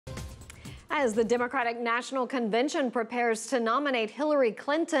As the Democratic National Convention prepares to nominate Hillary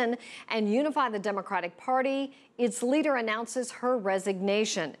Clinton and unify the Democratic Party, its leader announces her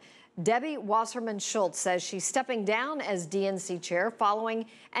resignation. Debbie Wasserman Schultz says she's stepping down as DNC chair following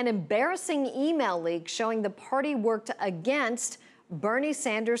an embarrassing email leak showing the party worked against Bernie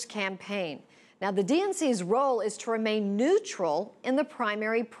Sanders' campaign. Now, the DNC's role is to remain neutral in the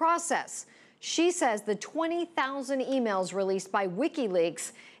primary process. She says the 20,000 emails released by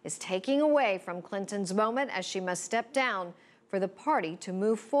WikiLeaks is taking away from Clinton's moment as she must step down for the party to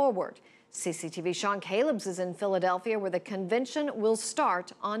move forward. CCTV Sean Callebs is in Philadelphia, where the convention will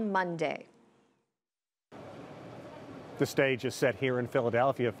start on Monday. The stage is set here in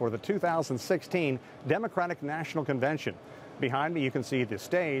Philadelphia for the 2016 Democratic National Convention. Behind me, you can see the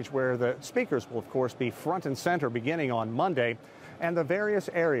stage where the speakers will, of course, be front and center beginning on Monday. And the various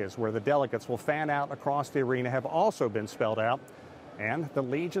areas where the delegates will fan out across the arena have also been spelled out. And the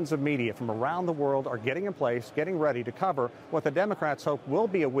legions of media from around the world are getting in place, getting ready to cover what the Democrats hope will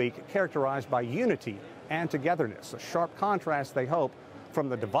be a week characterized by unity and togetherness. A sharp contrast, they hope, from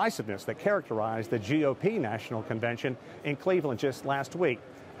the divisiveness that characterized the GOP National Convention in Cleveland just last week.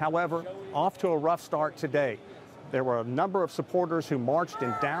 However, off to a rough start today. There were a number of supporters who marched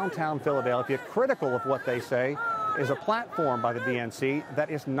in downtown Philadelphia, critical of what they say is a platform by the DNC that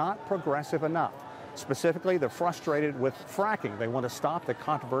is not progressive enough. Specifically, they're frustrated with fracking. They want to stop the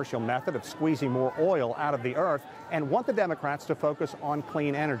controversial method of squeezing more oil out of the earth and want the Democrats to focus on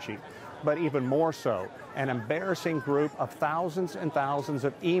clean energy. But even more so, an embarrassing group of thousands and thousands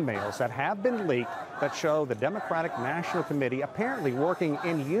of emails that have been leaked that show the Democratic National Committee apparently working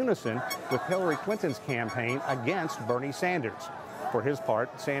in unison with Hillary Clinton's campaign against Bernie Sanders. For his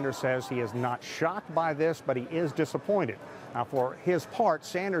part, Sanders says he is not shocked by this, but he is disappointed. Now, for his part,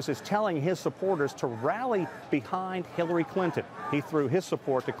 Sanders is telling his supporters to rally behind Hillary Clinton. He threw his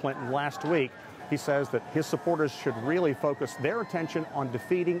support to Clinton last week. He says that his supporters should really focus their attention on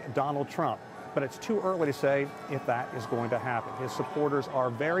defeating Donald Trump. But it's too early to say if that is going to happen. His supporters are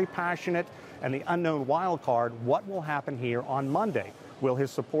very passionate, and the unknown wild card, what will happen here on Monday? Will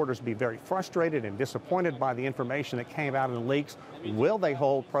his supporters be very frustrated and disappointed by the information that came out in the leaks? Will they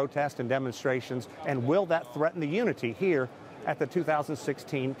hold protests and demonstrations? And will that threaten the unity here at the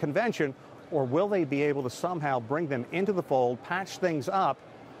 2016 convention? Or will they be able to somehow bring them into the fold, patch things up,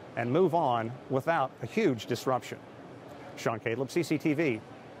 and move on without a huge disruption? Sean Callebs, CCTV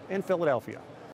in Philadelphia.